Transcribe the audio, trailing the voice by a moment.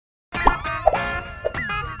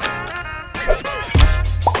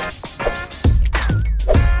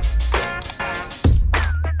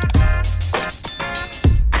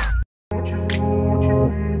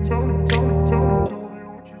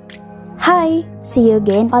Hi! See you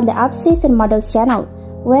again on the Upseas and Models channel,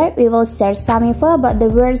 where we will share some info about the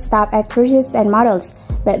world's top actresses and models.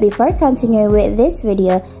 But before continuing with this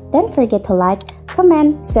video, don't forget to like,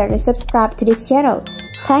 comment, share, and subscribe to this channel.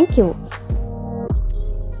 Thank you!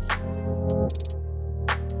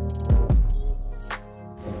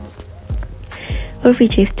 Urfi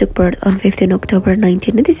Javed took birth on 15 October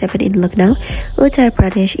 1997 in Lucknow, Uttar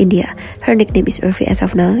Pradesh, India. Her nickname is Urfi as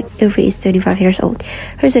of now. Urfi is 25 years old.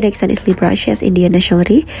 Her zodiac sign is Libra. She has Indian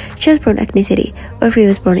nationality. She has brown ethnicity. Urfi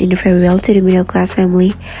was born in a very well-to-do middle-class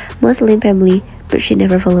family, Muslim family, but she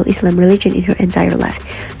never followed Islam religion in her entire life.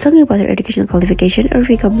 Talking about her educational qualification,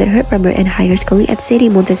 Urfi completed her primary and higher schooling at City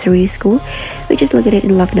Montessori School, which is located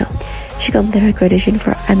in Lucknow. She completed her graduation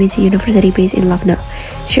from Amity University based in Lucknow.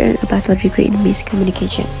 She earned a bachelor's degree in mass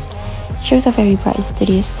communication. She was a very bright and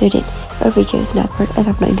studious student. Urfi Javed net worth as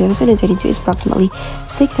of now in 2022 is approximately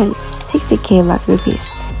 660k lakh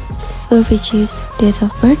rupees. Urfi Javed's date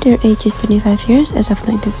of birth, her age is 25 years as of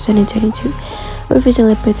 2022. Urfi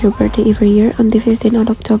celebrates her birthday every year on the 15th of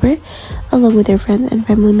October, along with her friends and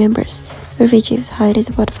family members. Urfi Javed's height is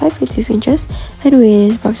about 5 feet 6 inches and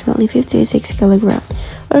weight is approximately 56 kilograms.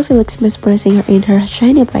 Urfi looks mesmerizing in her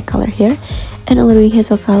shiny black color hair and alluring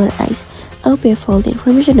hazel colored eyes. I hope you have all the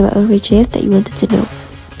information about Urfi Javed that you wanted to know.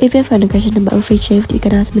 If you have any question about Urfi Javed, you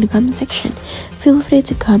can ask me in the comment section. Feel free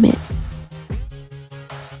to comment.